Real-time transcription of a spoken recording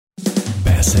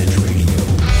Bass Edge Radio.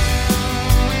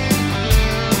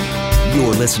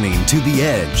 You're listening to The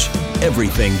Edge.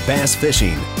 Everything bass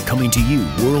fishing, coming to you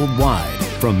worldwide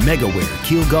from MegaWare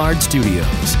Keelguard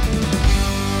Studios.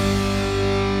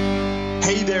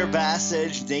 Hey there, Bass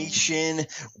Edge Nation.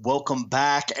 Welcome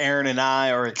back. Aaron and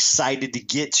I are excited to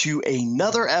get to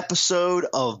another episode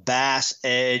of Bass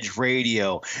Edge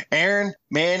Radio. Aaron,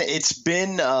 man, it's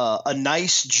been a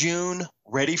nice June.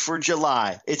 Ready for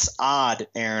July. It's odd,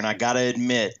 Aaron, I gotta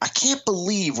admit. I can't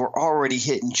believe we're already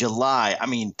hitting July. I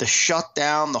mean, the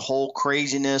shutdown, the whole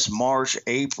craziness, March,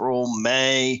 April,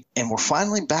 May, and we're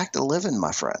finally back to living,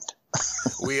 my friend.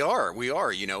 We are.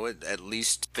 You know, at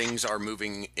least things are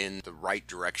moving in the right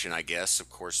direction, I guess. Of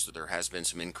course, there has been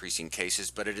some increasing cases,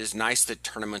 but it is nice that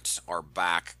tournaments are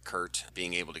back, Kurt,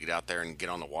 being able to get out there and get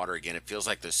on the water again. It feels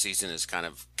like the season is kind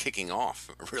of kicking off,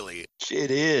 really. It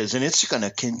is, and it's going to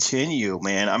continue,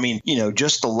 man. I mean, you know,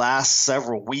 just the last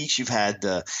several weeks, you've had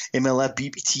the MLF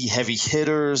BPT Heavy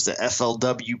Hitters, the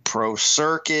FLW Pro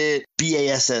Circuit,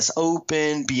 BASS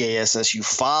Open, BASS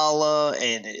Eufaula,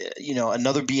 and, you know,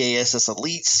 another BASS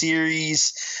Elite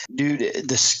Series. Dude,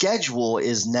 the schedule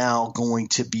is now going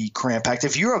to be cram-packed.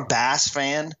 If you're a bass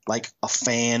fan, like a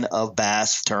fan of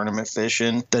bass tournament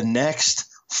fishing, the next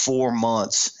 4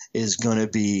 months is going to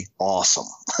be awesome.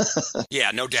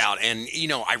 Yeah, no doubt. And, you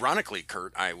know, ironically,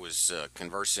 Kurt, I was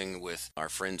conversing with our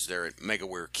friends there at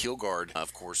MegaWare Keelguard.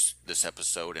 Of course, this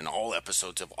episode and all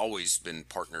episodes have always been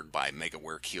partnered by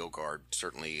MegaWare Keelguard,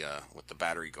 certainly with the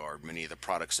battery guard, many of the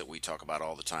products that we talk about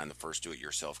all the time, the first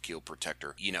do-it-yourself keel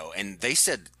protector, you know, and they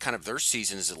said kind of their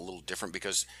season is a little different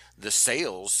because the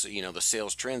sales, you know, the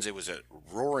sales trends, it was a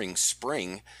roaring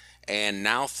spring. And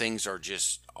now things are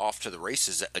just off to the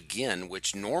races again,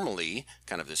 which normally,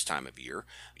 kind of this time of year,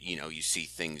 you know, you see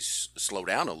things slow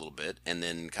down a little bit and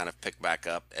then kind of pick back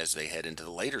up as they head into the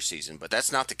later season. But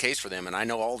that's not the case for them. And I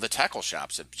know all the tackle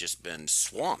shops have just been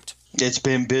swamped. It's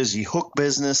been busy. Hook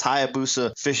business,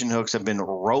 Hayabusa fishing hooks have been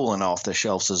rolling off the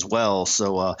shelves as well.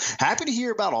 So happy to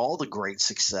hear about all the great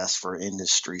success for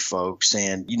industry folks.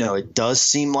 And, you know, it does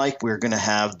seem like we're going to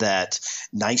have that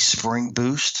nice spring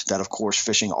boost that, of course,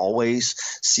 fishing always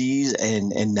sees.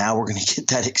 And now we're going to get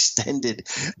that extended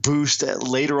boost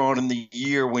later on in the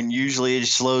year when usually it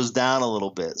slows down a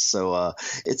little bit. So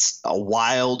it's a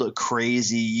wild,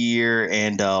 crazy year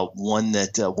and one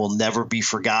that will never be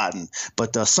forgotten.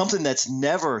 But something that's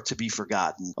never to be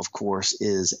forgotten, of course,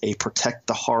 is a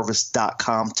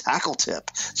ProtectTheHarvest.com tackle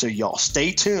tip. So y'all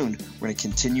stay tuned. We're going to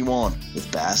continue on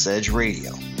with Bass Edge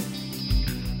Radio.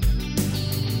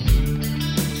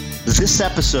 This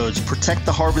episode's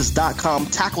ProtectTheHarvest.com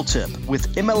tackle tip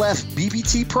with MLF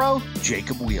BPT Pro,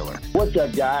 Jacob Wheeler. What's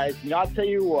up, guys? I'll tell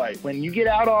you what, when you get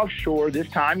out offshore this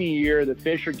time of year, the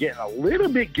fish are getting a little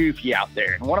bit goofy out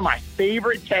there. And one of my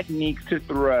favorite techniques to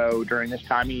throw during this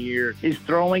time of year is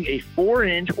throwing a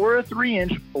 4-inch or a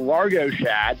 3-inch Largo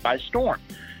shad by Storm.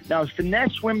 Now,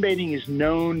 finesse swim baiting is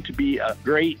known to be a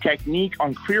great technique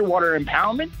on clear water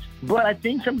impoundments, but I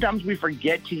think sometimes we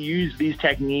forget to use these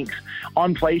techniques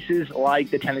on places like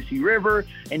the Tennessee River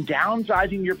and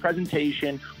downsizing your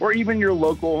presentation or even your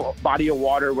local body of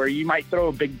water where you might throw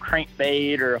a big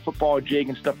crankbait or a football jig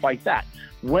and stuff like that.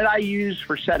 What I use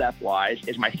for setup-wise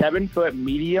is my 7-foot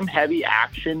medium heavy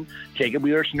action Jacob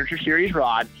Wheeler Signature Series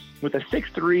rod with a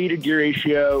 6.3 to gear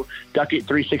ratio, Duckett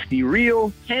 360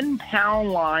 reel,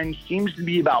 10-pound line seems to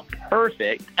be about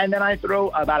perfect, and then I throw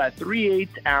about a 3/8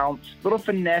 ounce little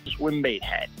finesse swim bait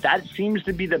head. That seems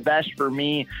to be the best for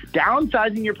me.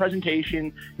 Downsizing your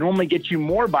presentation normally gets you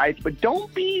more bites, but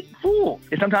don't be fooled.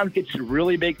 It sometimes gets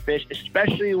really big fish,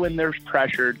 especially when they're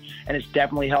pressured, and it's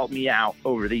definitely helped me out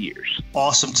over the years.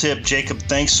 Awesome tip, Jacob.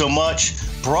 Thanks so much.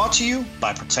 Brought to you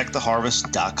by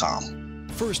ProtectTheHarvest.com.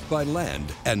 First by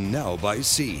land and now by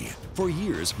sea. For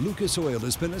years, Lucas Oil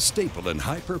has been a staple in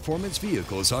high-performance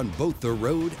vehicles on both the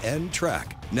road and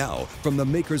track. Now, from the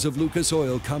makers of Lucas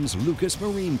Oil comes Lucas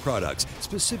Marine products,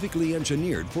 specifically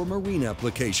engineered for marine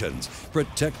applications.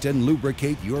 Protect and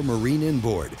lubricate your marine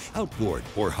inboard, outboard,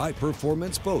 or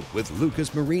high-performance boat with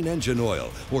Lucas Marine Engine Oil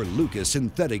or Lucas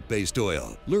Synthetic-Based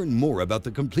Oil. Learn more about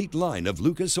the complete line of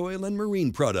Lucas Oil and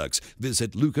marine products.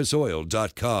 Visit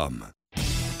lucasoil.com.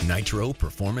 Nitro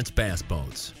Performance Bass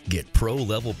Boats. Get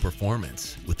pro-level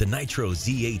performance with the Nitro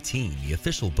Z18, the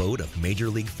official boat of Major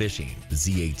League Fishing. The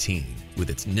Z18,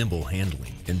 with its nimble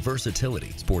handling and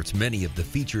versatility, sports many of the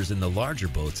features in the larger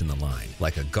boats in the line,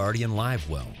 like a Guardian Live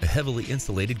Well, a heavily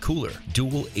insulated cooler,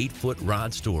 dual 8-foot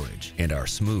rod storage, and our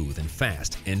smooth and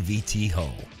fast NVT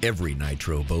hull. Every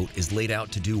Nitro boat is laid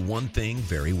out to do one thing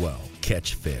very well: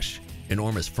 catch fish.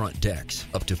 Enormous front decks,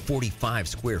 up to 45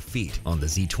 square feet on the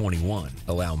Z21,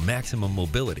 allow maximum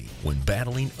mobility when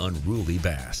battling unruly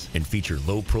bass, and feature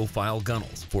low-profile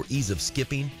gunnels for ease of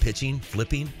skipping, pitching,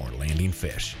 flipping, or landing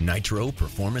fish. Nitro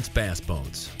Performance Bass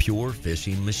Boats, pure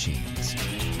fishing machines.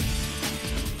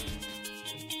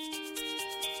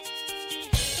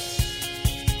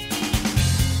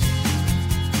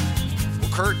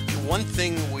 Kurt, one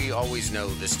thing we always know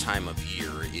this time of year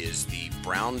is the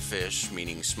brown fish,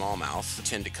 meaning smallmouth,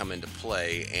 tend to come into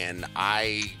play, and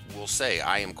I will say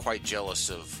I am quite jealous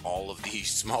of all of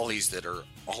these smallies that are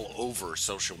all over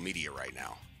social media right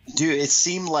now. Dude, it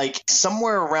seemed like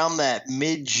somewhere around that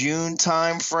mid-June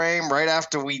time frame, right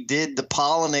after we did the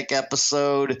Polinick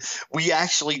episode, we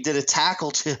actually did a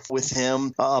tackle tip with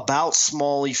him about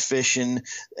smallie fishing.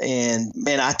 And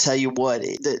man, I tell you what,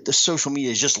 the social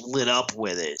media is just lit up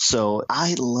with it. So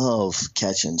I love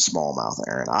catching smallmouth,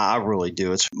 Aaron. I really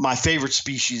do. It's my favorite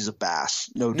species of bass,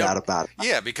 no doubt about it.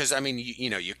 Yeah, because I mean,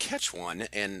 you catch one,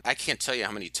 and I can't tell you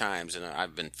how many times, and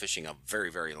I've been fishing a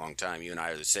very, very long time. You and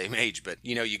I are the same age, but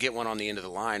you get one on the end of the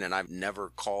line, and I've never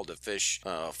called a fish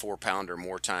 4-pounder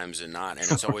more times than not,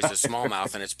 and it's always a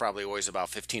smallmouth, and it's probably always about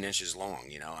 15 inches long.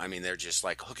 I mean, they're just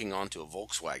like hooking onto a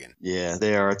Volkswagen. Yeah,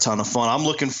 they are a ton of fun. I'm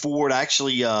looking forward. I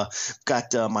actually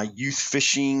got my youth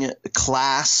fishing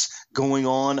class going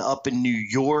on up in New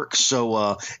York,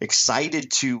 so excited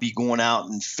to be going out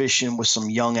and fishing with some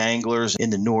young anglers in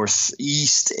the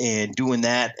Northeast and doing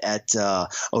that at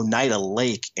Oneida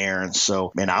Lake, Aaron.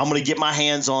 So man, I'm gonna get my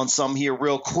hands on some here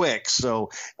real quick. So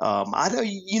I know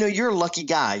you're a lucky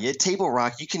guy at Table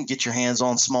Rock. You can get your hands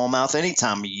on smallmouth any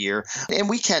time of year, and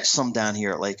we catch some down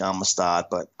here at Lake Amistad,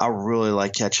 but I really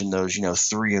like catching those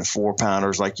 3 and 4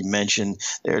 pounders like you mentioned.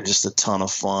 They're just a ton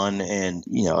of fun, and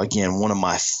again, one of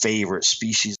my favorite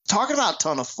species. Talking about a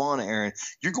ton of fun, Aaron,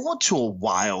 you're going to a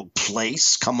wild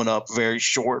place coming up very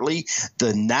shortly.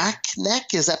 The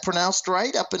Naknek, is that pronounced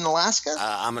right, up in Alaska?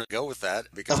 I'm going to go with that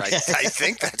because okay. I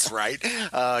think that's right.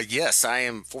 Yes, I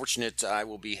am fortunate. I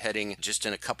will be heading just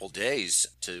in a couple days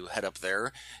to head up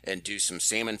there and do some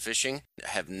salmon fishing. I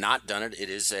have not done it. It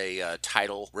is a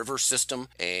tidal river system,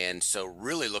 and so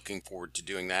really looking forward to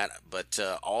doing that. But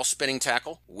all spinning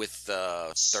tackle with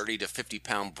 30 to 50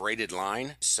 pound braided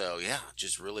line. So yeah,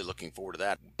 just really looking forward to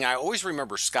that. I always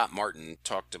remember Scott Martin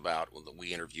talked about,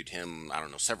 we interviewed him, I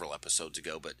don't know, several episodes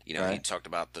ago, but right. He talked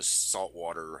about the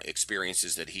saltwater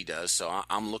experiences that he does. So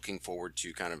I'm looking forward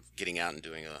to kind of getting out and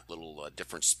doing a little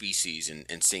different species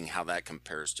and seeing how that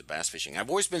compares to bass fishing. I've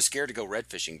always been scared to go red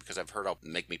fishing because I've heard it'll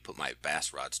make me put my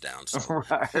bass rods down. So.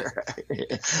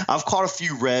 Right. I've caught a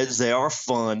few reds. They are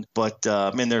fun, but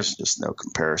man, there's just no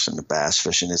comparison to bass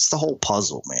fishing. It's the whole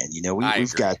puzzle, man.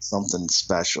 We've got something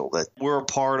special that we're a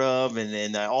part of,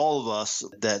 and all of us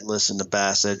that listen to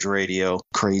Bass Edge Radio,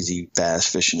 crazy bass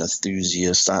fishing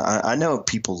enthusiasts. I know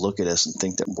people look at us and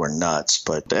think that we're nuts,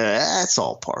 but that's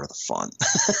all part of the fun.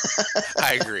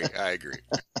 I agree.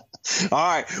 All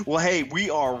right. Well, hey, we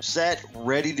are set,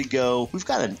 ready to go. We've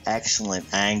got an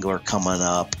excellent angler coming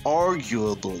up,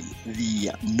 arguably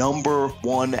the number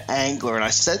one angler. And I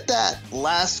said that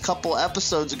last couple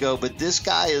episodes ago, but this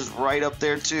guy is right up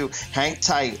there too. Hang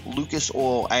tight. Lucas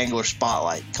Oil Angler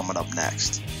Spotlight coming up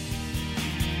next.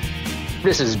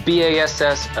 This is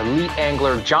BASS Elite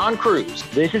Angler John Cruz.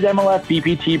 This is MLF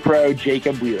BPT Pro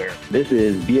Jacob Wheeler. This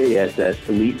is BASS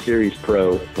Elite Series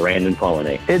Pro Brandon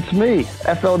Polinick. It's me,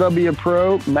 FLW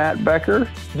Pro Matt Becker.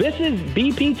 This is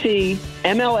BPT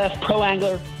MLF Pro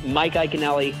Angler Mike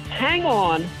Iaconelli. Hang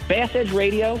on, Bass Edge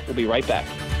Radio. We'll be right back.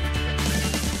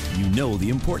 You know the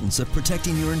importance of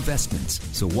protecting your investments,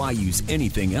 so why use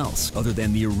anything else other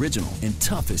than the original and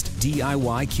toughest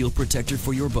DIY keel protector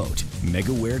for your boat,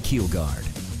 MegaWare Keel Guard.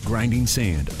 Grinding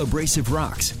sand, abrasive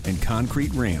rocks, and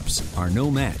concrete ramps are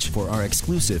no match for our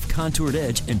exclusive contoured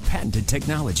edge and patented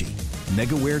technology.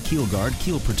 MegaWare Keel Guard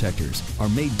keel protectors are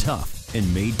made tough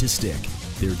and made to stick.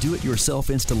 Their do-it-yourself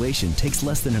installation takes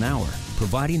less than an hour,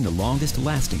 providing the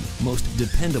longest-lasting, most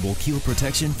dependable keel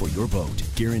protection for your boat,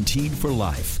 guaranteed for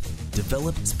life.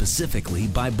 Developed specifically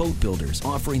by boat builders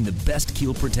offering the best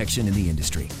keel protection in the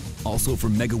industry. Also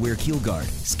from MegaWare Keel Guard,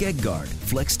 Skeg Guard,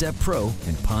 Flex Step Pro,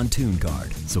 and Pontoon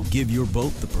Guard. So give your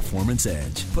boat the performance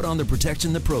edge. Put on the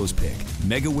protection the pros pick.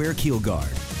 MegaWare Keel Guard.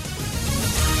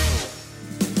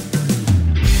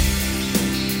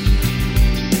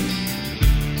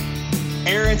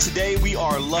 Aaron, today we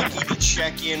are lucky to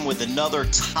check in with another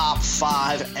top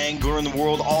 5 angler in the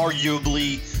world,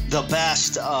 arguably the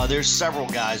best. There's several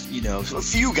guys, a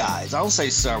few guys. I don't say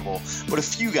several, but a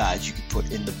few guys you could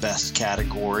put in the best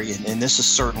category, and this is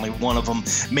certainly one of them.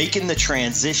 Making the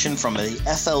transition from the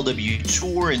FLW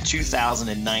Tour in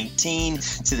 2019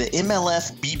 to the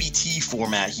MLF BBT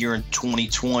format here in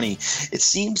 2020. It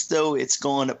seems though it's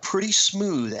gone pretty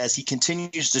smooth as he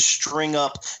continues to string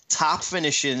up top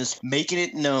finishes, making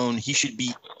it known he should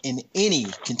be in any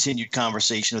continued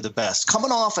conversation of the best.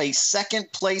 Coming off a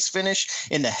second place finish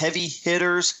in the heavy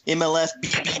hitters MLF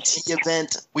BBT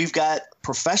event, we've got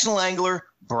professional angler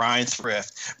Brian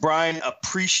Thrift. Brian,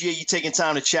 appreciate you taking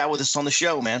time to chat with us on the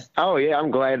show, man. Oh, yeah,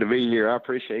 I'm glad to be here. I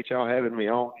appreciate y'all having me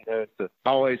on. It's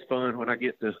always fun when I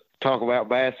get to talk about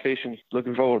bass fishing.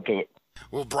 Looking forward to it.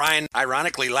 Well, Brian,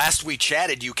 ironically, last we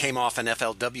chatted, you came off an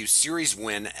FLW Series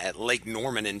win at Lake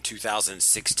Norman in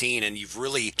 2016, and you've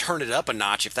really turned it up a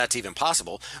notch, if that's even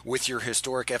possible, with your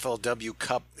historic FLW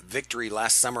Cup victory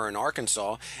last summer in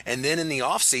Arkansas. And then in the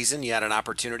offseason, you had an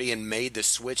opportunity and made the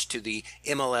switch to the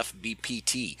MLF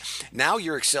BPT. Now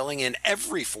you're excelling in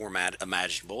every format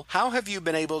imaginable. How have you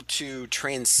been able to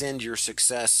transcend your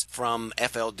success from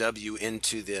FLW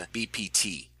into the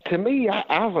BPT? To me,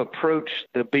 I've approached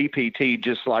the BPT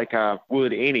just like I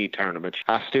would any tournament.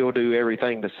 I still do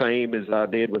everything the same as I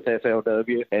did with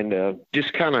FLW and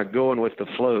just kind of going with the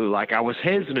flow. Like I was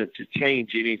hesitant to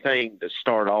change anything to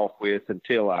start off with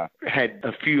until I had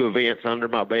a few events under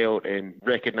my belt and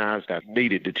recognized I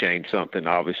needed to change something,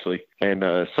 obviously. And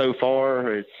so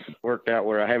far, it's worked out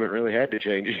where I haven't really had to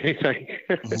change anything.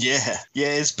 Yeah,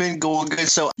 it's been going good.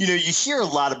 So, you hear a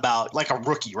lot about like a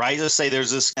rookie, right? Let's say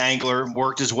there's this angler,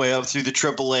 worked his way up through the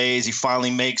AAAs. He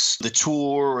finally makes the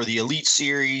Tour or the Elite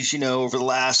Series, over the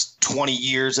last 20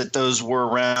 years that those were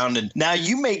around. And now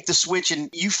you make the switch and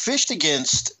you fished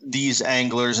against these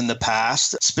anglers in the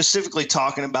past, specifically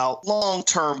talking about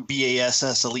long-term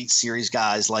BASS Elite Series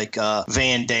guys like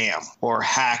Van Dam or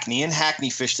Hackney. And Hackney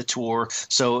fished the Tour.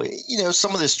 So,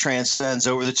 some of this transcends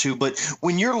over the two. But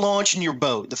when you're launching your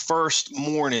boat, the first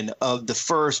morning of the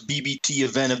first BBT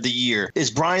event of the year,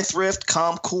 is Brian Thrift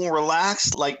calm, cool, and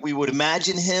relaxed like we would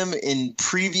imagine him in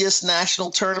previous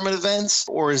national tournament events?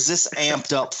 Or is this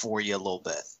amped up for you a little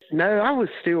bit? No, I was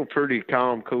still pretty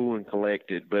calm, cool, and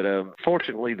collected. But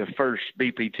fortunately, the first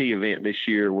BPT event this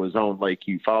year was on Lake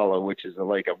Eufaula, which is a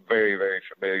lake I'm very, very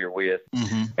familiar with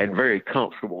and very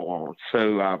comfortable on.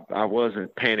 So I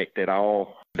wasn't panicked at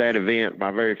all. That event,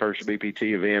 my very first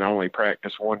BPT event, I only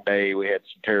practiced one day. We had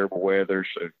some terrible weather,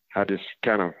 so I just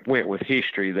kind of went with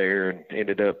history there and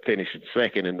ended up finishing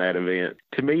second in that event.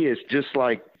 To me, it's just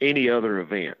like any other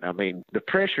event. I mean, the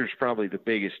pressure is probably the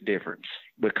biggest difference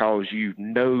because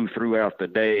throughout the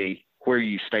day where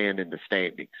you stand in the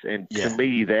standings. And to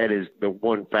me, that is the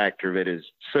one factor that is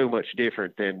so much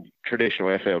different than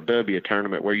traditional FLW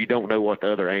tournament where you don't know what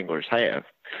the other anglers have.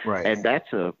 Right. And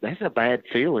that's a bad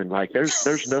feeling. Like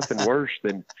there's nothing worse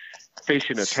than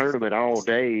fishing a tournament all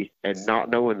day and not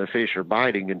knowing the fish are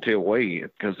biting until weigh-in,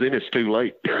 because then it's too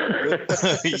late.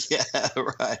 Yeah,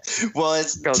 right. Well,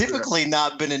 it's typically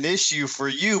not been an issue for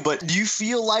you, but do you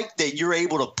feel like that you're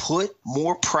able to put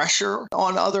more pressure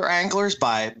on other anglers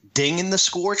by dinging the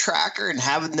score tracker and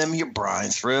having them hear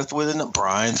Brian Thrift with a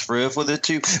Brian Thrift with a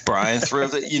 2, Brian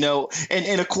Thrift,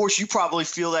 and of course you probably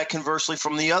feel that conversely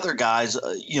from the other guys,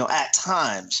 at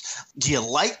times. Do you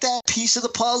like that piece of the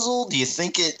puzzle? Do you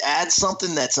think it adds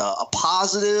something that's a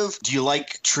positive? Do you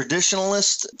like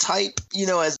traditionalist type,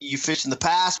 as you fished in the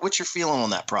past? What's your feeling on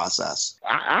that process?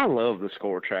 I love the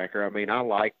score tracker. I mean, I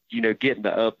like, getting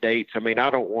the updates. I mean, I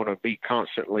don't want to be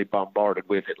constantly bombarded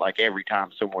with it like every time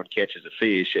someone catches a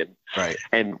fish.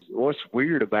 And what's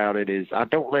weird about it is I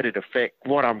don't let it affect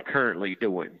what I'm currently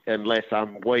doing unless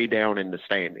I'm way down in the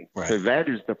standing. Right. So that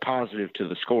is the positive to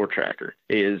the score tracker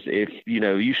is if,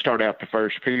 you start out the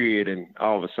first period and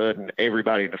all of a sudden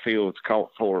everybody in the field's caught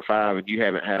 4 or 5 and you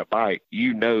haven't had a bite,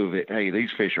 that, hey,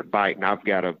 these fish are biting. I've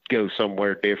got to go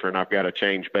somewhere different. I've got to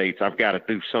change baits. I've got to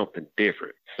do something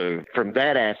different. So from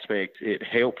that aspect, it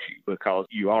helps you because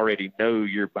you already know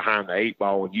you're behind the 8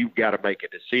 ball and you've got to make a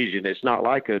decision. It's not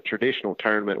like a traditional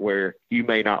tournament where you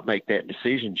may not make that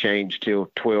decision change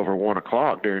till 12 or 1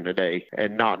 o'clock during the day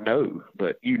and not know.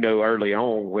 But early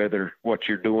on whether what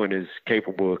you're doing is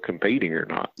capable of competing or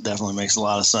not. Definitely makes a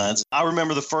lot of sense. I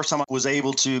remember the first time I was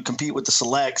able to compete with the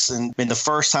selects and the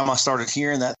first time I started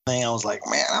hearing that thing, I was like,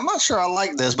 man, I'm not sure I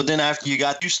like this. But then after you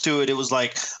got used to it, it was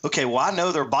like, okay, well, I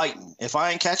know they're biting. If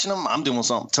I ain't catching them, I'm doing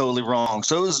something totally wrong.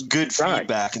 So it was good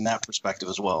feedback in that perspective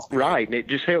as well. Right. And it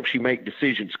just helps you make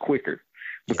decisions quicker.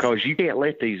 because you can't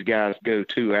let these guys go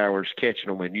 2 hours catching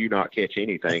them and you not catch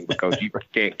anything because you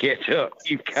can't catch up.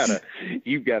 You've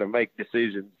got to make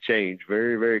decisions, change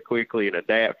very, very quickly and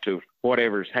adapt to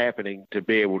whatever's happening to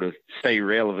be able to stay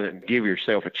relevant and give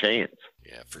yourself a chance.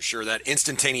 Yeah, for sure. That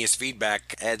instantaneous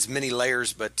feedback adds many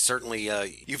layers, but certainly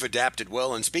you've adapted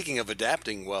well. And speaking of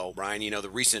adapting well, Ryan, the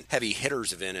recent Heavy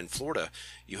Hitters event in Florida,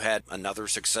 you had another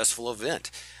successful event.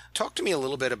 Talk to me a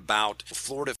little bit about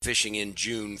Florida fishing in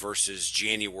June versus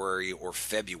January or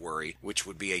February, which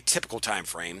would be a typical time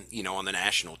frame, on the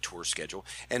national tour schedule.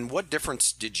 And what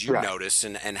difference did you notice,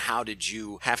 and how did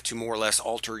you have to more or less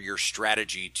alter your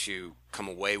strategy to come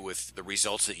away with the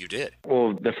results that you did?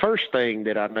 Well, the first thing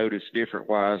that I noticed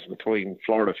different-wise between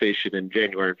Florida fishing in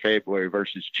January and February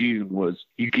versus June was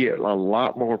you get a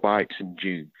lot more bites in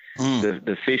June.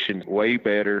 The fishing's way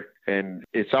better, and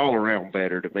it's all around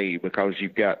better to me because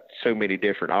you've got so many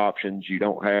different options. You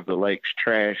don't have the lakes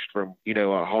trashed from,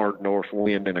 a hard north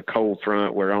wind and a cold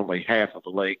front where only half of the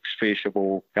lake's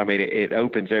fishable. I mean, it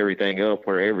opens everything up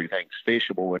where everything's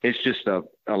fishable. It's just a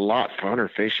lot funner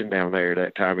fishing down there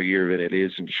that time of year than it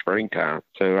is in springtime.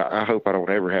 So I hope I don't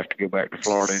ever have to go back to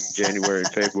Florida in January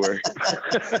and February.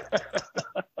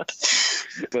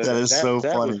 But that is so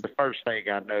funny. That was the first thing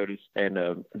I noticed.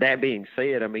 And that being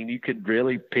said, I mean, you could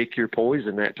really pick your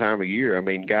poison that time of year. I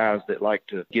mean, guys that like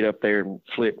to get up there and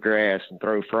flip grass and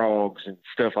throw frogs and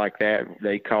stuff like that,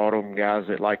 they caught them. Guys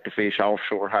that like to fish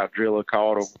offshore hydrilla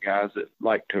caught them. Guys that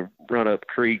like to run up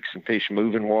creeks and fish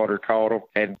moving water caught them.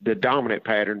 And the dominant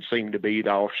pattern seemed to be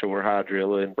the offshore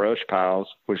hydrilla and brush piles,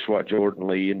 which is what Jordan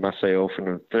Lee and myself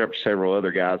and several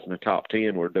other guys in the top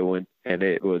 10 were doing. And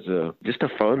it was just a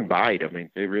fun bite. I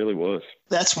mean, it really was.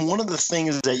 That's one of the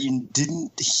things that you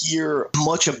didn't hear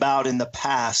much about in the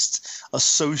past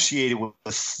associated with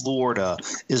Florida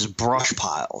is brush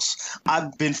piles.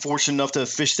 I've been fortunate enough to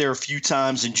fish there a few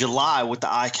times in July with the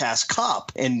ICAST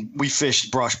Cup, and we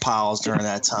fished brush piles during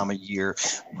that time of year.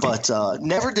 But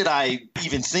never did I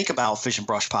even think about fishing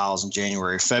brush piles in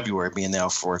January or February, being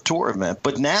there for a tour event.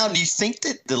 But now, do you think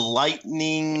that the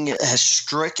lightning has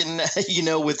stricken,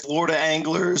 with Florida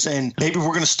anglers, and maybe we're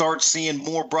going to start seeing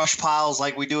more brush piles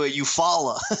like we do at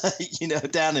Eufaula,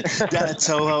 down in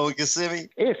Toho and Kissimmee?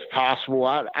 It's possible.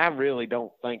 I really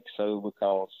don't think so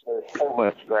because there's so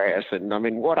much grass. And I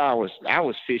mean, I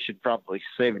was fishing probably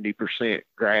 70%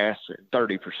 grass and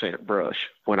 30% brush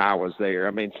when I was there.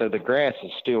 I mean, so the grass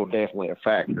is still definitely a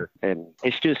factor. And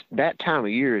it's just that time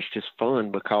of year is just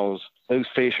fun because those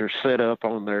fish are set up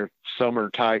on their summer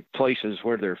type places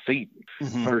where they're feeding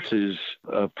versus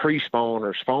a pre-spawn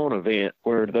or spawn event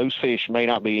where those fish may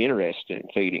not be interested in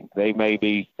feeding. They may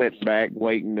be sitting back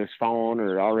waiting to spawn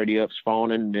or already up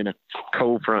spawning, and then a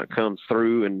cold front comes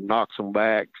through and knocks them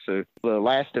back. So the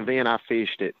last event I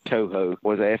fished at Toho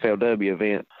was a FLW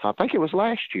event. I think it was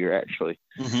last year actually.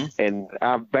 And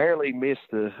I barely missed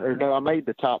I made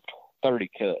the top 30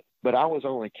 cut. But I was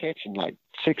only catching like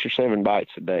 6 or 7 bites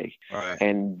a day. Right.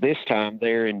 And this time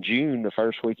there in June, the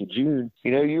first week of June,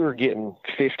 you were getting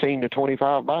 15 to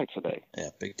 25 bites a day. Yeah,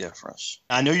 big difference.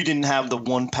 I know you didn't have the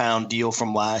 1 pound deal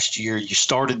from last year. You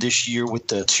started this year with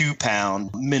the 2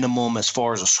 pound minimum as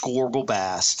far as a scoreable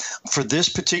bass. For this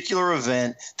particular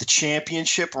event, the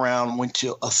championship round went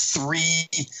to a 3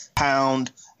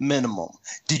 pound minimum.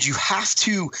 Did you have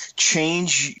to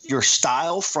change your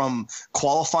style from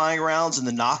qualifying rounds and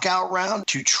the knockout round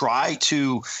to try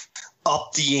to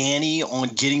up the ante on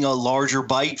getting a larger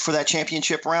bite for that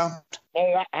championship round?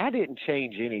 No, I didn't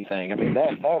change anything. I mean,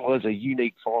 that was a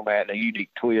unique format and a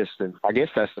unique twist, and I guess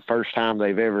that's the first time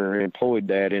they've ever employed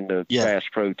that in the Bass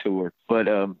Pro Tour. But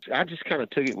I just kind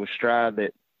of took it with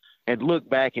stride and looked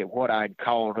back at what I'd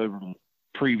caught over the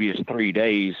previous 3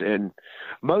 days, and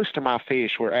most of my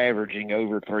fish were averaging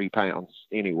over 3 pounds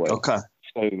anyway. Okay.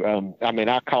 So, I mean,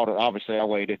 I caught it. Obviously, I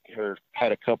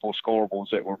had a couple of scoreables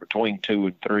that were between 2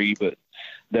 and 3, but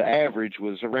the average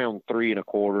was around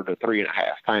 3.25 to 3.5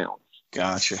 pounds.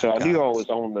 Gotcha. So I knew I was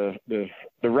on the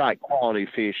right quality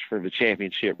fish for the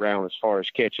championship round as far as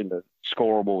catching the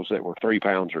scoreables that were 3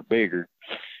 pounds or bigger.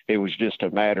 It was just a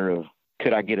matter of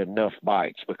could I get enough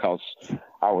bites because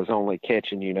I was only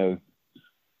catching,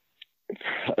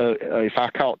 if I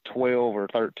caught 12 or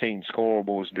 13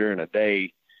 scoreables during a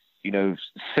day,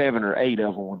 7 or 8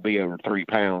 of them would be over 3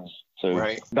 pounds. So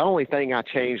The only thing I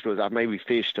changed was I maybe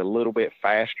fished a little bit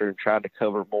faster and tried to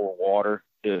cover more water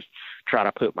to try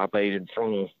to put my bait in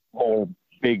front of more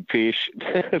big fish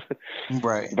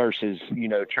versus,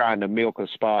 trying to milk a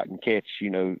spot and catch,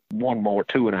 one more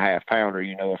 2.5 pounder.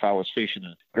 If I was fishing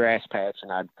a grass patch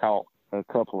and I'd caught a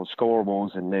couple of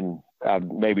scorables, and then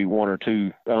maybe one or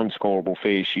two unscorable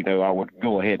fish, I would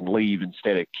go ahead and leave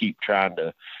instead of keep trying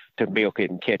to milk it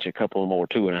and catch a couple more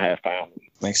 2.5 pound.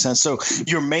 Makes sense. So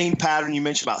your main pattern, you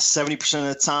mentioned about 70%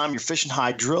 of the time, you're fishing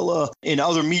hydrilla. In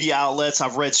other media outlets,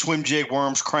 I've read swim jig,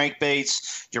 worms,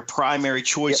 crankbaits, your primary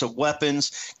choice of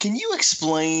weapons. Can you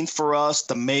explain for us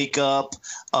the makeup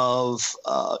of,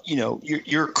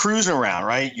 you're cruising around,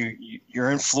 right?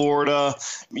 You're in Florida,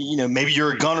 maybe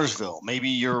you're at Guntersville, maybe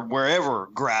you're wherever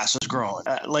grass is growing,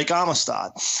 Lake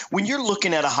Amistad. When you're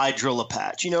looking at a hydrilla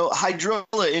patch,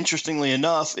 hydrilla, interestingly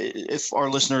enough, if our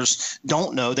listeners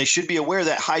don't know, they should be aware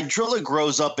that hydrilla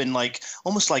grows up in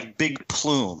almost like big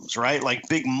plumes, right? Like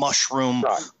big mushroom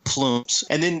plumes.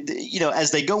 And then,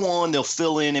 as they go on, they'll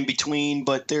fill in between,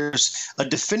 but there's a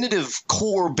definitive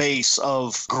core base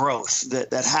of growth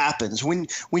that happens. When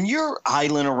you're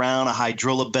idling around a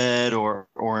hydrilla bed or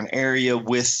an area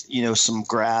with, some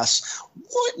grass,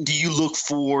 what do you look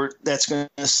for that's going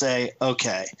to say,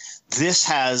 okay, this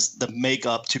has the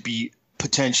makeup to be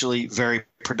potentially very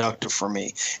productive for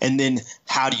me? And then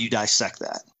how do you dissect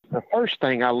that? The first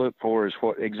thing I look for is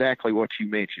exactly what you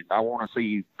mentioned. I want to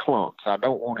see clumps. I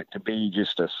don't want it to be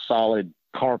just a solid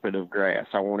carpet of grass.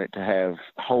 I want it to have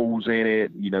holes in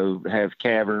it, have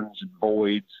caverns and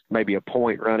voids, maybe a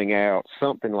point running out,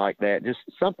 something like that. Just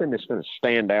something that's going to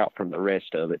stand out from the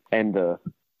rest of it. And the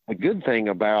good thing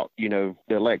about, the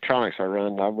electronics I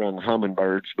run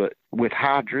Humminbirds, but with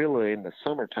hydrilla in the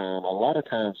summertime, a lot of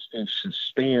times fish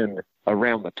suspend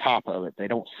around the top of it. They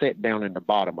don't sit down in the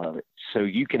bottom of it. So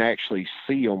you can actually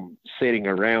see them sitting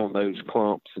around those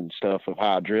clumps and stuff of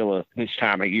hydrilla this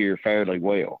time of year fairly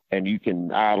well. And you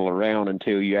can idle around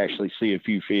until you actually see a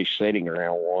few fish sitting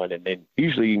around one. And then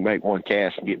usually you can make one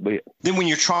cast and get bit. Then when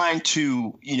you're trying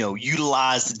to,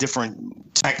 utilize the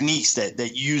different techniques that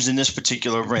you use in this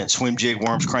particular event, swim jig,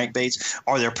 worms, crankbaits,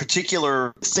 are there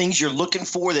particular things you're looking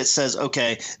for that says,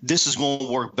 okay, this is going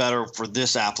to work better for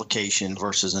this application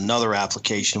versus another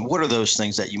application? What are those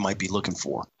things that you might be looking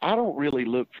for? I don't really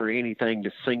look for anything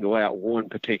to single out one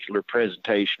particular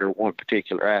presentation or one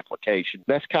particular application.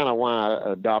 That's kind of why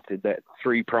I adopted that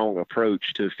 3-prong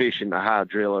approach to fishing the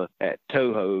hydrilla at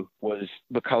Toho, was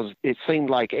because it seemed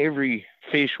like every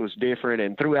fish was different,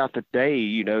 and throughout the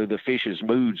day, the fish's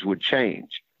moods would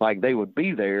change. Like they would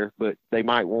be there, but they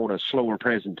might want a slower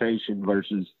presentation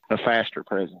versus a faster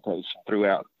presentation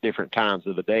throughout different times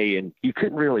of the day. And you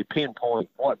couldn't really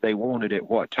pinpoint what they wanted at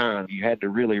what time. You had to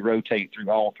really rotate through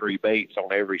all 3 baits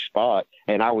on every spot.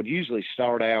 And I would usually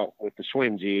start out with the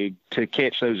swim jig to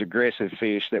catch those aggressive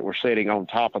fish that were sitting on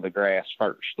top of the grass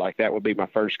first. Like that would be my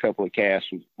first couple of casts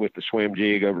with the swim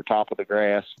jig over top of the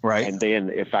grass. Right. And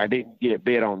then if I didn't get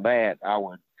bit on that, I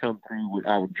would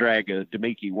drag a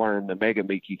Demiki worm, the Mega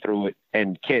Miki, through it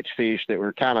and catch fish that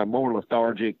were kind of more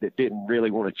lethargic, that didn't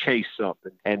really want to chase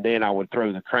something. And then I would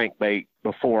throw the crankbait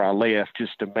before I left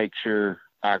just to make sure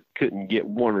I couldn't get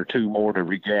 1 or 2 more to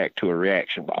react to a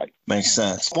reaction bite. Makes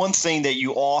sense. One thing that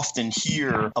you often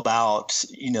hear about,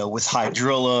 with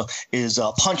hydrilla is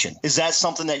punching. Is that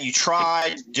something that you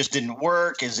tried, just didn't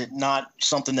work? Is it not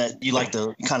something that you like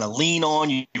to kind of lean on?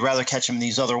 You'd rather catch them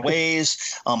these other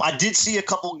ways? I did see a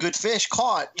couple good fish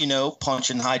caught,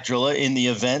 punching hydrilla in the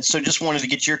event. So just wanted to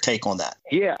get your take on that.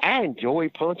 Yeah, I enjoy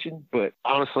punching, but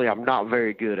honestly, I'm not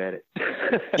very good at it.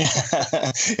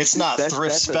 It's not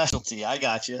thrift specialty. I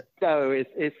got you. No,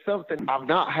 it's something I've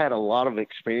not had a lot of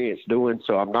experience doing,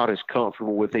 so I'm not as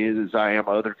comfortable with it as I am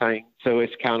other things. So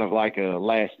it's kind of like a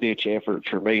last-ditch effort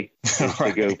for me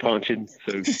to go punching.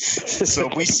 So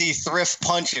if we see Thrift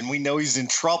punching, we know he's in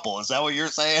trouble. Is that what you're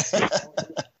saying?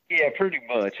 Yeah, pretty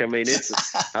much. I mean,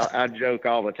 I joke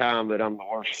all the time that I'm the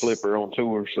worst flipper on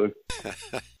tour. So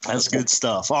that's good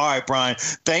stuff. All right, Brian,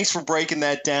 thanks for breaking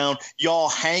that down. Y'all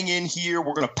hang in here.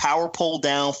 We're going to power pole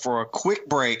down for a quick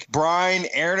break. Brian,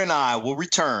 Aaron, and I will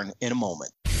return in a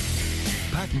moment.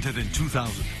 Patented in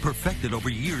 2000, perfected over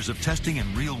years of testing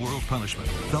and real-world punishment,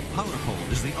 the Power Pole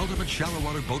is the ultimate shallow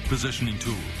water boat positioning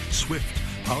tool. Swift.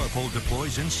 Power Pole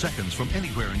deploys in seconds from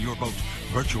anywhere in your boat.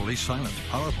 Virtually silent,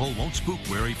 Power Pole won't spook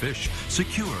wary fish.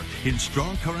 Secure in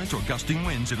strong current or gusting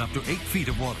winds in up to 8 feet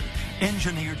of water.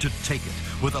 Engineered to take it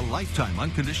with a lifetime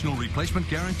unconditional replacement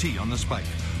guarantee on the spike.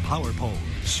 Power Pole.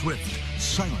 Swift.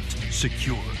 Silent.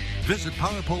 Secure. Visit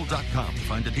PowerPole.com to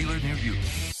find a dealer near you.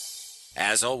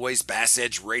 As always, Bass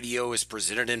Edge Radio is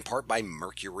presented in part by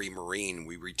Mercury Marine.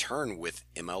 We return with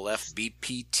MLF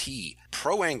BPT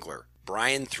Pro Angler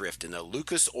Brian Thrift in the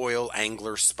Lucas Oil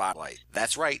Angler Spotlight.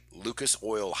 That's right, Lucas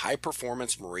Oil High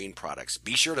Performance Marine Products.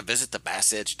 Be sure to visit the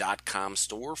BassEdge.com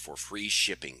store for free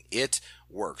shipping. It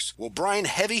works. Well, Brian,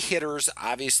 heavy hitters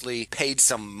obviously paid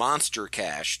some monster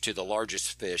cash to the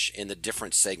largest fish in the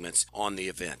different segments on the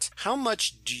event. How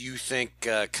much do you think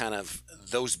kind of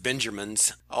those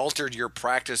Benjamins altered your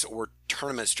practice or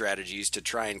tournament strategies to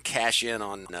try and cash in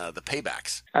on the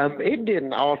paybacks? It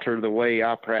didn't alter the way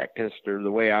I practiced or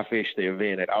the way I fished the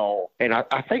event at all. And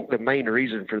I think the main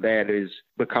reason for that is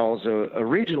because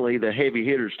originally the heavy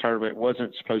hitters tournament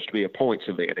wasn't supposed to be a points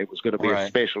event. It was going to be a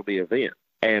specialty event.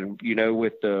 And, you know,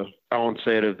 with the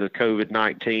onset of the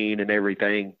COVID-19 and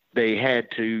everything, they had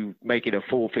to make it a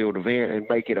full field event and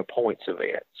make it a points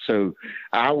event. So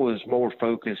I was more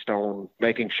focused on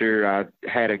making sure I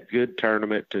had a good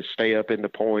tournament to stay up in the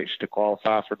points to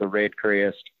qualify for the Red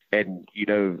Crest. And, you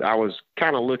know, I was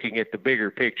kind of looking at the bigger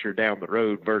picture down the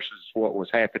road versus what was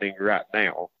happening right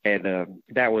now. And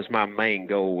that was my main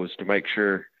goal, was to make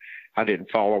sure I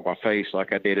didn't fall on my face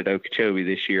like I did at Okeechobee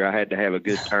this year. I had to have a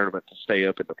good tournament to stay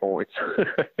up in the points.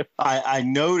 I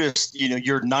noticed, you know,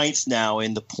 you're ninth now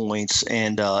in the points,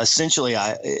 and essentially,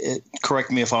 correct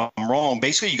me if I'm wrong,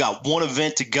 basically you got one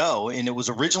event to go, and it was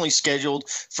originally scheduled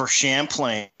for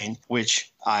Champlain, which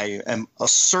I am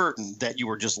certain that you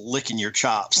were just licking your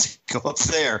chops to go up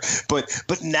there. But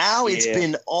now it's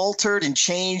been altered and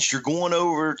changed. You're going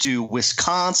over to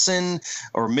Wisconsin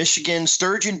or Michigan,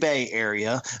 Sturgeon Bay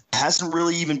area. Hasn't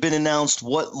really even been announced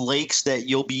what lakes that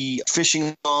you'll be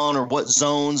fishing on or what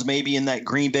zones maybe in that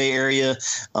Green Bay area,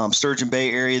 Sturgeon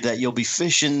Bay area that you'll be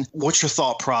fishing. What's your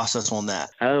thought process on that?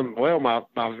 Well, my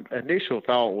initial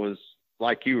thought was,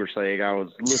 like you were saying, I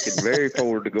was looking very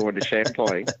forward to going to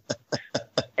Champlain.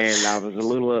 And I was a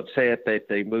little upset that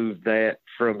they moved that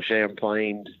from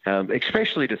Champlain,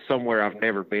 especially to somewhere I've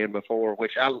never been before,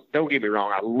 which don't get me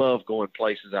wrong, I love going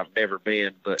places I've never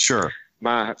been, but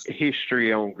my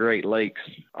history on Great Lakes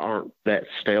aren't that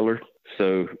stellar.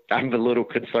 So I'm a little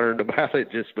concerned about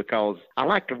it just because I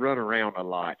like to run around a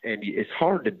lot, and it's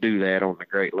hard to do that on the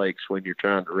Great Lakes when you're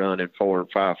trying to run in 4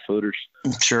 and 5 footers.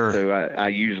 Sure. So I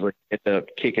usually end up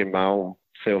kicking my own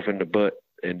self in the butt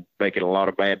and making a lot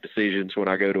of bad decisions when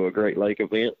I go to a Great Lake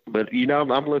event. But, you know,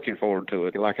 I'm looking forward to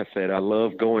it. Like I said, I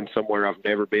love going somewhere I've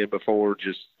never been before,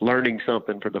 just learning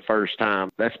something for the first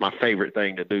time. That's my favorite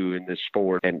thing to do in this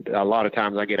sport. And a lot of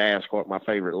times I get asked what my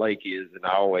favorite lake is, and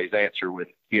I always answer with,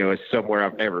 you know, it's somewhere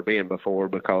I've never been before,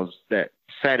 because that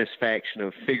satisfaction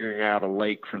of figuring out a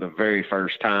lake for the very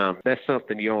first time, that's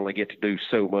something you only get to do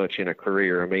so much in a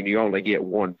career. I mean, you only get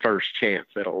one first chance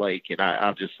at a lake, and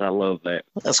I love that.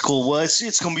 That's cool. Well,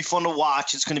 it's going to be fun to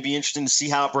watch. It's going to be interesting to see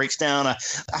how it breaks down. I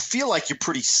feel like you're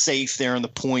pretty safe there in the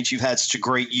points. You've had such a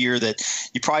great year that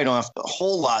you probably don't have a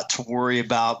whole lot to worry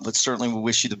about, but certainly we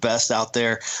wish you the best out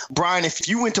there. Brian, if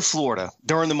you went to Florida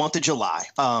during the month of July,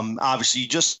 obviously you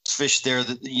just fished there,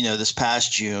 this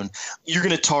past June, you're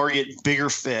going to target bigger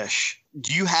fish.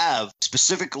 Do you have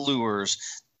specific lures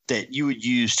that you would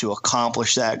use to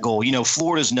accomplish that goal? You know,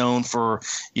 Florida's known for,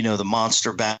 the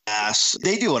monster bass.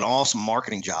 They do an awesome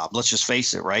marketing job. Let's just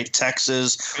face it, right?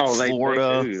 Texas,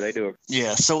 Florida. They do.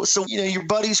 Yeah. So, your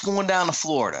buddy's going down to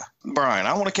Florida. Brian,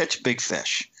 I want to catch a big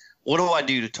fish. What do I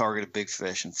do to target a big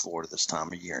fish in Florida this time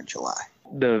of year in July?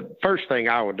 The first thing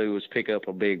I would do is pick up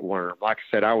a big worm. Like I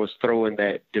said, I was throwing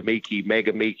that Demiki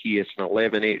Mega Miki. It's an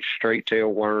 11-inch straight tail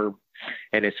worm,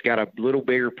 and it's got a little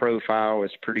bigger profile.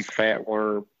 It's a pretty fat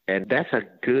worm, and that's a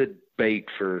good bait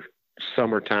for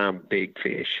summertime big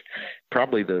fish.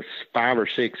 Probably the 5 or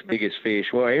 6 biggest fish.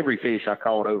 Well, every fish I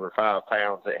caught over 5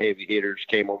 pounds at Heavy Hitters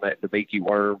came on that Demiki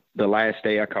worm. The last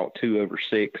day I caught 2 over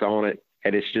 6 on it,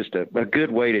 and it's just a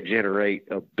good way to generate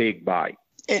a big bite.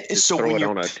 And so throw when it you're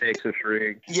on a Texas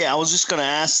rig. Yeah, I was just going to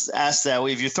ask that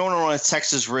way. If you're throwing it on a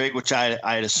Texas rig, which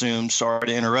I'd assume, sorry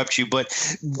to interrupt you, but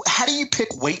how do you pick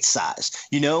weight size?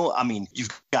 I mean, you've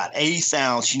got 1/8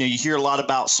 ounce. You hear a lot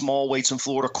about small weights in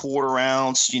Florida, 1/4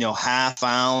 ounce, 1/2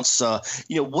 ounce.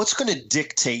 What's going to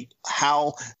dictate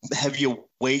how heavy a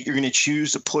weight you're going to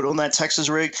choose to put on that Texas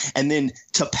rig, and then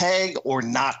to peg or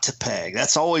not to peg?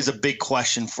 That's always a big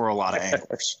question for a lot of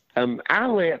anglers. I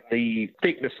let the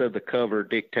thickness of the cover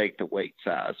dictate the weight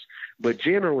size. But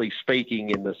generally speaking,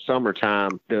 in the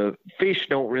summertime, the fish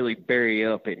don't really bury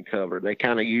up in cover. They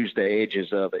kind of use the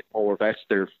edges of it more. That's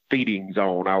their feeding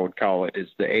zone, I would call it, is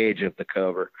the edge of the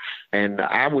cover. And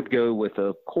I would go with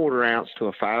a 1/4 ounce to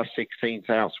a 5/16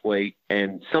 ounce weight,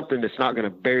 and something that's not going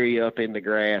to bury up in the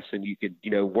grass, and you could,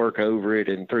 work over it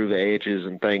and through the edges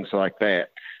and things like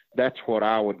that. That's what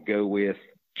I would go with,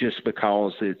 just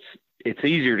because It's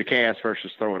easier to cast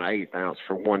versus throwing an 1/8 ounce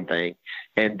for one thing.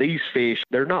 And these fish,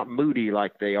 they're not moody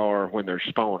like they are when they're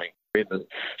spawning. In the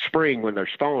spring, when they're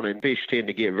spawning, fish tend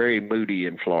to get very moody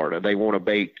in Florida. They want a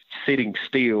bait sitting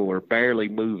still or barely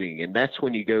moving, and that's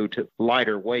when you go to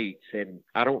lighter weights. And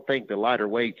I don't think the lighter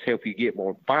weights help you get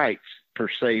more bites per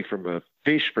se from a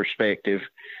fish perspective,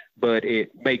 but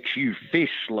it makes you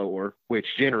fish slower,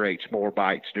 which generates more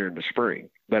bites during the spring.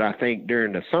 But I think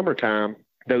during the summertime,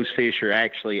 those fish are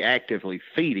actually actively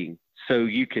feeding. So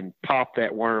you can pop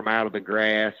that worm out of the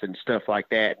grass and stuff like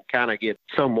that and kind of get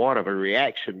somewhat of a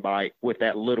reaction bite with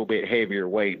that little bit heavier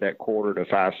weight, that 1/4 to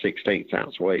 5/16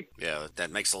 ounce weight. Yeah,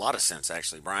 that makes a lot of sense,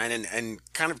 actually, Brian. And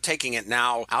kind of taking it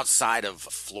now outside of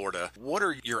Florida, what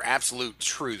are your absolute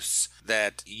truths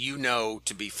that you know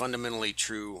to be fundamentally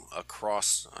true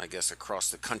across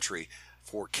the country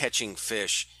for catching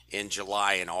fish in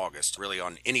July and August, really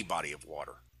on any body of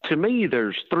water? To me,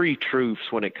 there's 3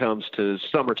 truths when it comes to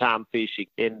summertime fishing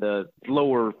in the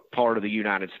lower part of the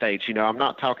United States. You know, I'm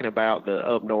not talking about the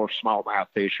up north smallmouth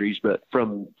fisheries, but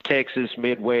from Texas,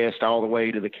 Midwest, all the way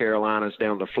to the Carolinas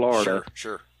down to Florida.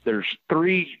 Sure. There's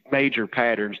 3 major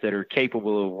patterns that are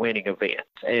capable of winning events.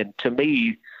 And to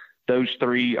me, those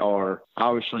 3 are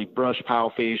obviously brush pile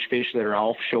fish that are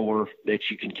offshore that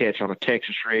you can catch on a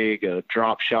Texas rig. A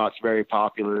drop shot's very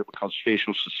popular because fish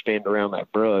will suspend around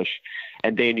that brush.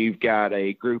 And then you've got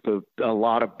a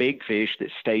lot of big fish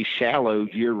that stay shallow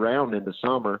year round in the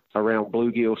summer around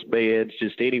bluegill beds,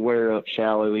 just anywhere up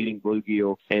shallow eating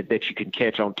bluegill, and that you can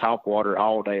catch on top water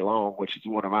all day long, which is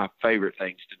one of my favorite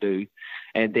things to do.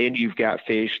 And then you've got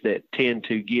fish that tend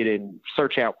to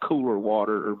search out cooler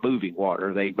water or moving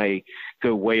water. They may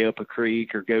go way up a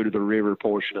creek or go to the river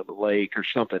portion of the lake or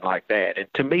something like that. And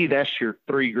to me, that's your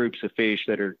 3 groups of fish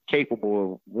that are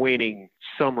capable of winning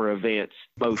summer events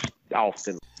most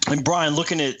often. And Brian,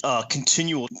 looking at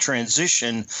continual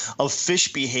transition of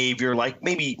fish behavior, like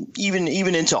maybe even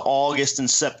into August and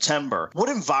September, what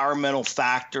environmental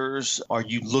factors are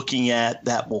you looking at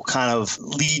that will kind of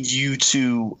lead you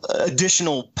to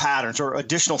additional patterns or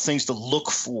additional things to look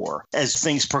for as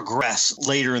things progress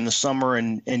later in the summer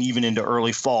and even into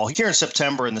early fall? Here in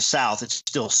September in the South, it's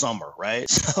still summer, right?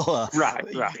 So, right.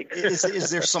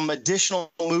 Is there some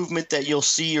additional movement that you'll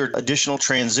see or additional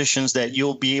transitions that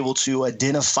you'll be able to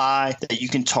identify that you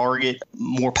can target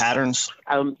more patterns?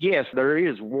 Yes, there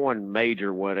is one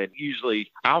major one, and usually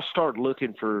I'll start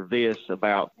looking for this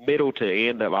about middle to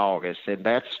end of August, and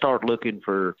that's start looking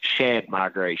for shad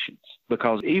migrations.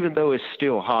 Because even though it's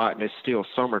still hot and it's still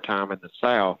summertime in the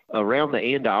South, around the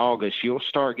end of August, you'll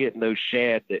start getting those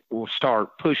shad that will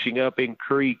start pushing up in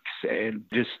creeks and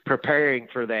just preparing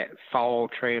for that fall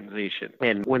transition.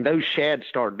 And when those shad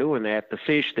start doing that, the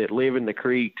fish that live in the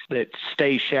creeks that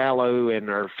stay shallow and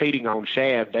are feeding on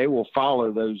shad, they will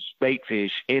follow those bait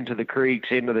fish into the creeks,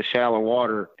 into the shallow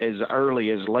water as early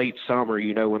as late summer,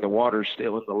 when the water's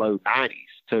still in the low 90s.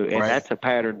 So, and that's a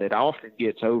pattern that often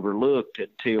gets overlooked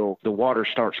until the water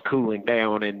starts cooling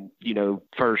down and,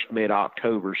 first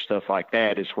mid-October, stuff like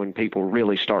that is when people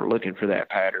really start looking for that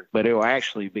pattern. But it will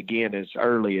actually begin as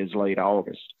early as late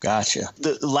August. Gotcha.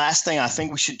 The last thing I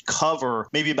think we should cover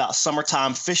maybe about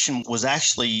summertime fishing was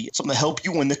actually something that helped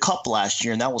you win the Cup last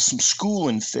year, and that was some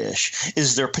schooling fish.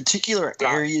 Is there particular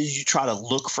areas you try to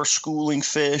look for schooling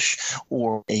fish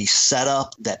or a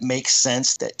setup that makes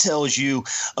sense that tells you,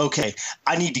 okay,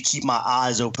 I need to keep my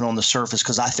eyes open on the surface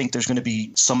because I think there's going to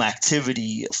be some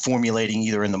activity formulating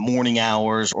either in the morning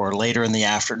hours or later in the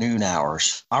afternoon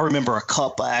hours? I remember a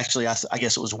Cup, actually, I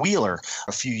guess it was Wheeler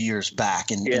a few years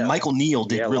back, and Michael Neal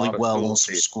did really well on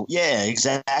some school. Yeah,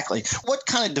 exactly. What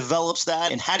kind of develops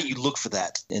that, and how do you look for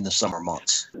that in the summer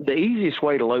months? The easiest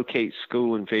way to locate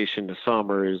schooling fish in the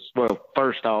summer is, well,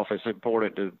 first off, it's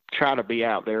important to try to be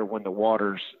out there when the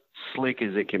water's slick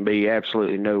as it can be,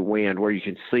 absolutely no wind, where you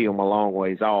can see them a long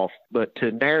ways off. But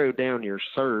to narrow down your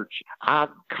search, I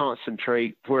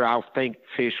concentrate where I think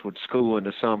fish would school in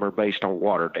the summer based on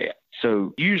water depth.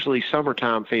 So usually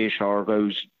summertime fish are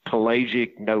those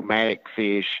pelagic nomadic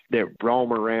fish that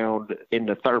roam around in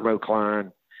the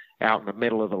thermocline out in the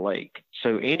middle of the lake.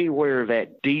 So anywhere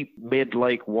that deep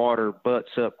mid-lake water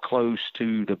butts up close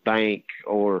to the bank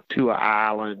or to an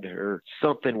island or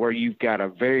something where you've got a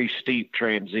very steep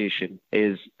transition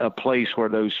is a place where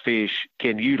those fish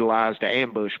can utilize to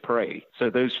ambush prey. So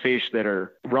those fish that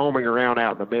are roaming around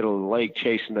out in the middle of the lake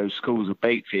chasing those schools of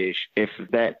bait fish, if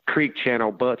that creek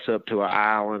channel butts up to an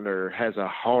island or has a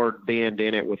hard bend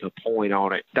in it with a point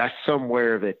on it, that's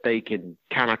somewhere that they can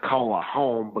kind of call a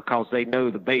home because they know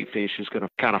the bait fish is going to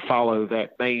kind of follow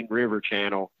that main river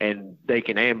channel, and they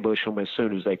can ambush them as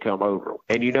soon as they come over.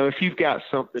 And, if you've got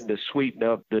something to sweeten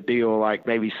up the deal, like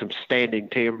maybe some standing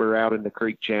timber out in the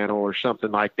creek channel or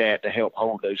something like that to help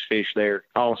hold those fish there,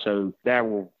 also that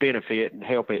will benefit and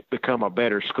help it become a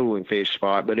better schooling fish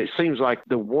spot. But it seems like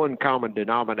the one common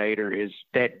denominator is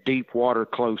that deep water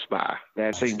close by.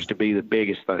 That seems to be the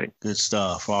biggest thing. Good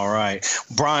stuff. All right.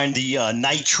 Brian, the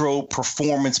Nitro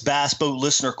Performance Bass Boat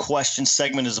listener question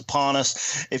segment is upon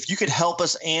us. If you could help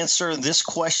us answer this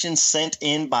question sent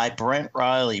in by Brent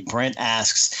Riley. Brent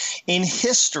asks, in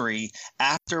history,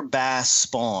 after bass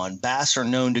spawn, bass are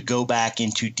known to go back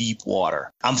into deep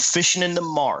water. I'm fishing in the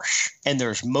marsh, and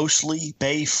there's mostly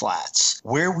bay flats.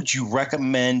 Where would you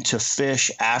recommend to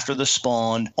fish after the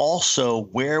spawn? Also,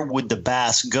 where would the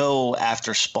bass go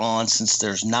after spawn, since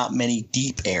there's not many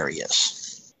deep areas?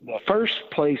 The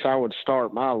first place I would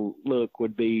start my look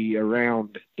would be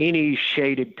around any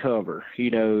shaded cover.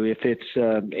 If it's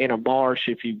in a marsh,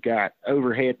 if you've got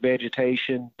overhead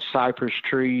vegetation, cypress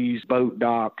trees, boat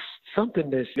docks,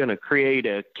 something that's going to create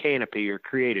a canopy or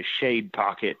create a shade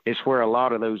pocket is where a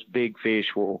lot of those big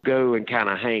fish will go and kind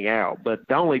of hang out. But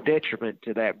the only detriment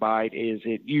to that bite is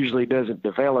it usually doesn't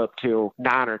develop till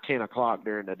 9 or 10 o'clock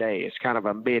during the day. It's kind of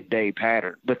a midday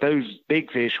pattern. But those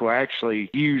big fish will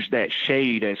actually use that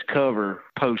shade as cover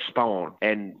post-spawn.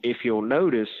 And if you'll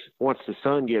notice, once the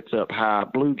sun gets up high,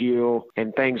 bluegill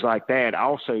and things like that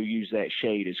also use that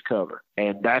shade as cover.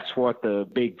 And that's what the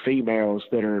big females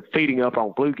that are feeding up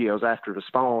on bluegills after the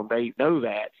spawn, they know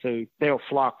that. So they'll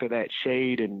flock to that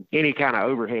shade and any kind of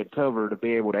overhead cover to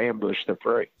be able to ambush the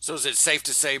prey. So is it safe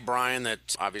to say, Brian,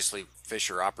 that obviously fish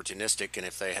are opportunistic, and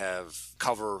if they have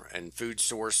cover and food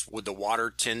source, would the water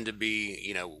tend to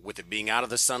be, with it being out of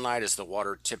the sunlight, is the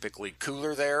water typically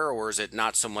cooler there, or is it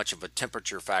not so much of a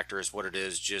temperature factor as what it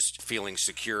is just feeling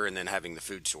secure and then having the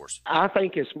food source? I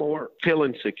think it's more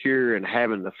feeling secure and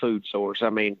having the food source. I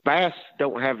mean, bass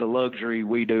don't have the luxury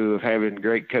we do of having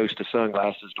Great Costa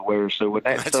sunglasses to wear, so when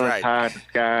that sun's high in the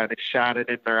sky and it's shining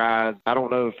in their eyes, I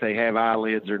don't know if they have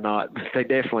eyelids or not, but they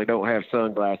definitely don't have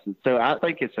sunglasses. So I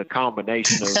think it's a combination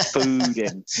of food,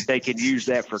 and they can use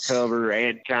that for cover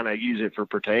and kind of use it for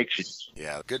protection.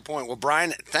 Yeah, good point. Well,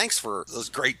 Brian, thanks for those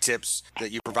great tips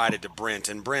that you provided to Brent.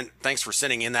 And Brent, thanks for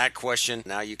sending in that question.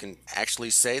 Now you can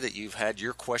actually say that you've had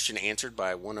your question answered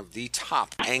by one of the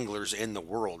top anglers in the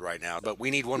world right now. But we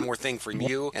need one more thing from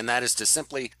you, and that is to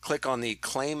simply click on the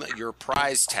Claim Your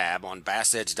Prize tab on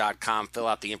BassEdge.com, fill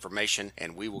out the information,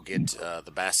 and we will get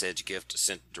the Bass Edge gift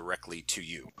sent directly to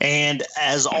you. And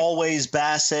as always,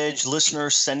 Bass Edge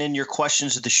listeners, send in your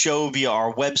questions to the show via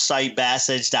our website,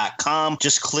 BassEdge.com.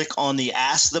 Just click on the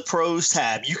Ask the Pros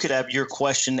tab. You could have your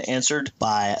question answered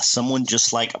by someone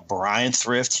just like Brian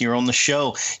Thrift here on the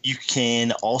show. You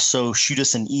can also shoot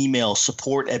us an email,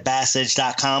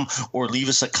 support@BassEdge.com, or leave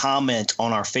us a comment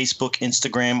on our Facebook,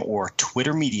 Instagram, or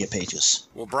Twitter media pages.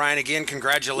 Well, Brian, again,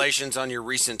 congratulations on your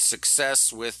recent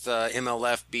success with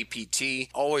MLF BPT.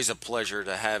 Always a pleasure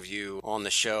to have you on the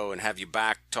show and have you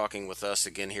back talking with us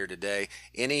again here today.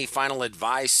 Any final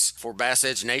advice for Bass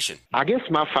Edge Nation? I guess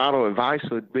my final advice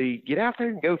would be get out there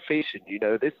and go fishing.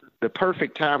 This is the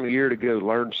perfect time of year to go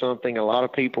learn something. A lot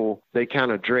of people, they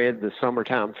kind of dread the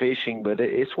summertime fishing, but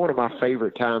it's one of my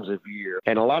favorite times of year.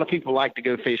 And a lot of people like to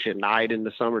go fish at night in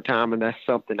the summertime, and that's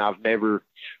something I've never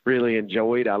really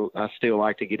enjoyed. I still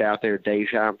like to get out there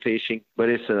daytime fishing, but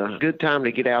it's a good time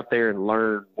to get out there and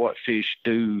learn what fish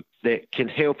do that can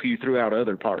help you throughout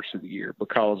other parts of the year,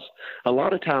 because a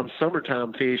lot of times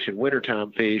summertime fish and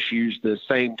wintertime fish use the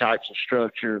same types of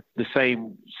structure, the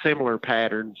same similar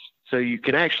patterns. So you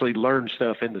can actually learn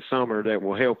stuff in the summer that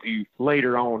will help you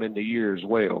later on in the year as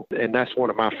well. And that's one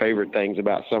of my favorite things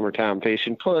about summertime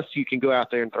fishing. Plus, you can go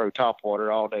out there and throw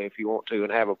topwater all day if you want to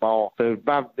and have a ball. So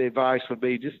my advice would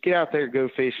be just get out there and go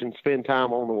fishing, spend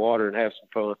time on the water, and have some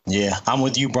fun. Yeah, I'm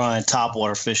with you, Brian.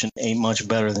 Topwater fishing ain't much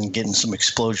better than getting some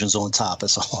explosions on top.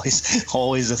 It's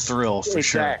always a thrill for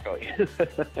exactly. sure.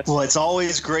 Well, it's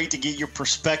always great to get your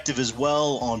perspective as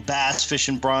well on bass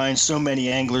fishing, Brian. So many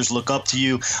anglers look up to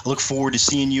you. I look forward to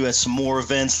seeing you at some more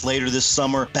events later this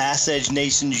summer. Bass Edge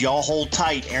Nations, y'all hold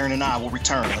tight. Aaron and I will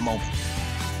return in a moment.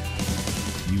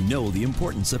 You know the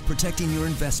importance of protecting your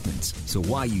investments, so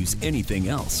why use anything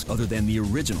else other than the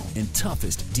original and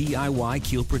toughest DIY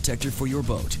keel protector for your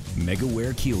boat?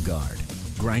 MegaWare Keel Guard.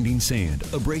 Grinding sand,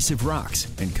 abrasive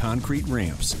rocks, and concrete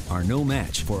ramps are no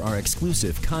match for our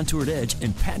exclusive contoured edge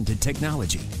and patented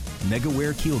technology.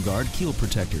 MegaWare Keel Guard keel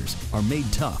protectors are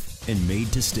made tough and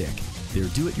made to stick. Their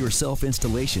do-it-yourself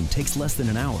installation takes less than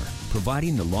an hour,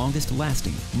 providing the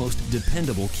longest-lasting, most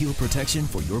dependable keel protection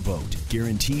for your boat,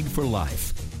 guaranteed for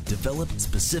life. developed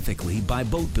specifically by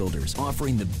boat builders,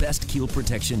 offering the best keel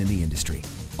protection in the industry.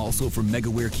 Also from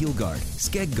MegaWare Keel Guard,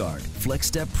 Skeg Guard, Flex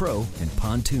Step Pro, and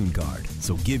Pontoon Guard.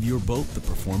 So give your boat the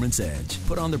performance edge.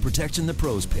 Put on the protection the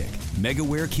pros pick.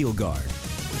 MegaWare Keel Guard.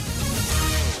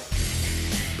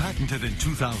 Patented in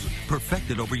 2000,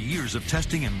 perfected over years of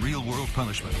testing and real-world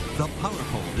punishment, the Power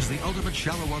Pole is the ultimate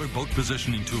shallow water boat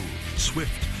positioning tool.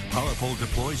 Swift. Power Pole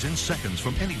deploys in seconds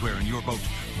from anywhere in your boat.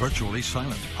 Virtually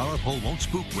silent, Power Pole won't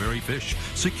spook wary fish.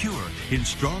 Secure in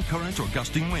strong currents or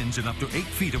gusting winds in up to 8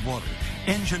 feet of water.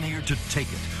 Engineered to take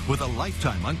it with a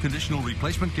lifetime unconditional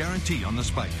replacement guarantee on the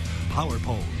spike. Power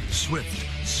Pole. Swift.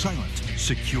 Silent.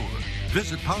 Secure.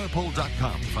 Visit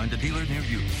PowerPole.com to find a dealer near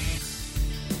you.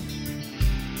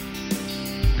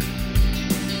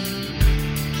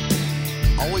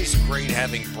 Always great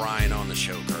having Brian on the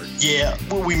show, Kurt. Yeah,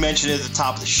 well, we mentioned it at the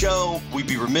top of the show. We'd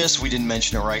be remiss if we didn't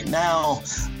mention it right now.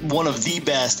 One of the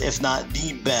best, if not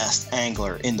the best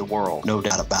angler in the world, no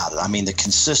doubt about it. I mean, the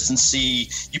consistency,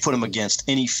 you put him against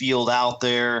any field out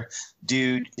there,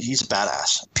 dude, he's a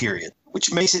badass, period.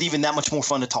 Which makes it even that much more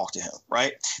fun to talk to him,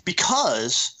 right?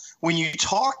 Because when you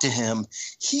talk to him,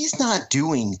 he's not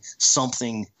doing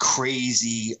something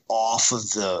crazy off of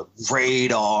the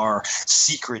radar,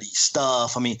 secret-y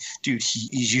stuff. I mean, dude,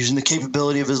 he's using the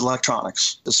capability of his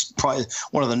electronics. That's probably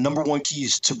one of the number one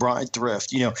keys to Brian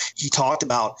Thrift. You know, he talked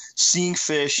about seeing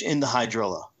fish in the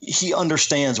hydrilla. He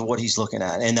understands what he's looking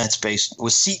at, and that's based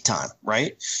with seat time,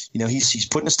 right? You know, he's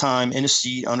putting his time in his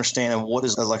seat, understanding what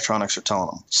his electronics are telling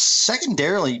him.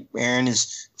 Secondarily, Aaron,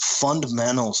 is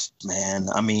fundamentals, man.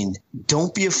 I mean,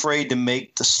 don't be afraid to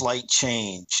make the slight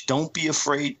change. Don't be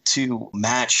afraid to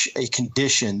match a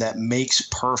condition that makes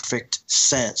perfect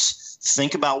sense.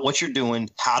 Think about what you're doing,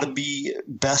 how to be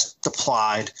best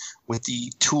applied with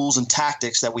the tools and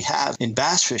tactics that we have in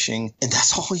bass fishing, and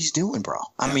that's all he's doing, bro.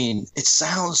 I mean, it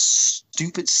sounds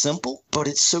stupid simple, but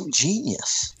it's so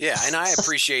genius. Yeah, and I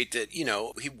appreciate that, you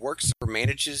know, he works or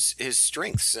manages his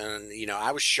strengths. And, you know,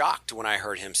 I was shocked when I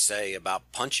heard him say about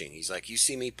punching. He's like, you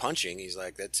see me punching. He's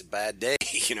like, that's a bad day,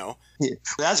 you know? Yeah,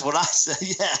 that's what I said.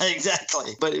 Yeah,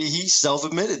 exactly. But he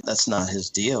self-admitted that's not his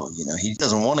deal. You know, he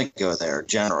doesn't want to go there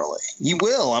generally. He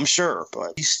will, I'm sure,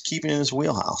 but he's keeping it in his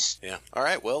wheelhouse. Yeah. All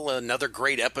right. Well, another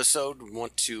great episode. We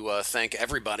want to thank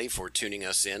everybody for tuning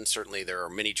us in. Certainly there are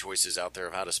many choices out there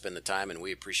of how to spend the time, and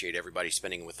we appreciate everybody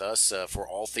spending with us. For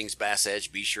all things Bass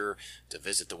Edge, be sure to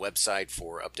visit the website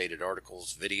for updated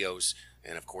articles, videos,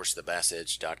 and of course the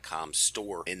BassEdge.com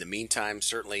store. In the meantime,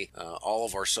 certainly all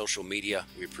of our social media,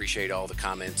 we appreciate all the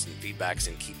comments and feedbacks,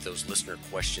 and keep those listener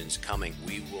questions coming.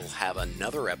 We will have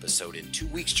another episode in 2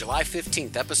 weeks, July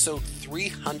 15th, episode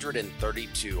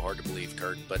 332. Hard to believe,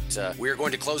 Kurt, but we're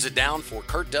going to close it down. For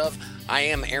Kurt Dove, I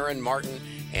am Aaron Martin,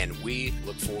 and we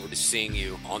look forward to seeing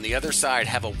you on the other side.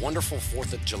 Have a wonderful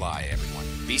 4th of July, everyone.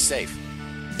 Be safe.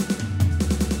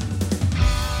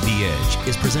 The Edge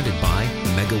is presented by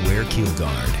MegaWare Keel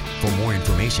Guard. For more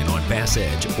information on Bass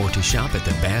Edge or to shop at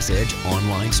the Bass Edge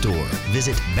online store,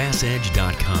 visit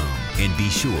BassEdge.com. And be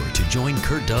sure to join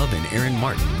Kurt Dove and Aaron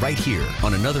Martin right here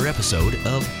on another episode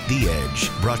of The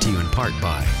Edge, brought to you in part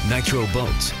by Nitro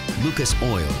Boats, Lucas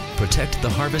Oil,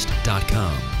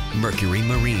 ProtectTheHarvest.com, Mercury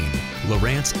Marine,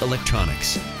 Lowrance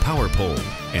Electronics, PowerPole,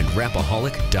 and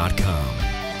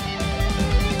Rapaholic.com.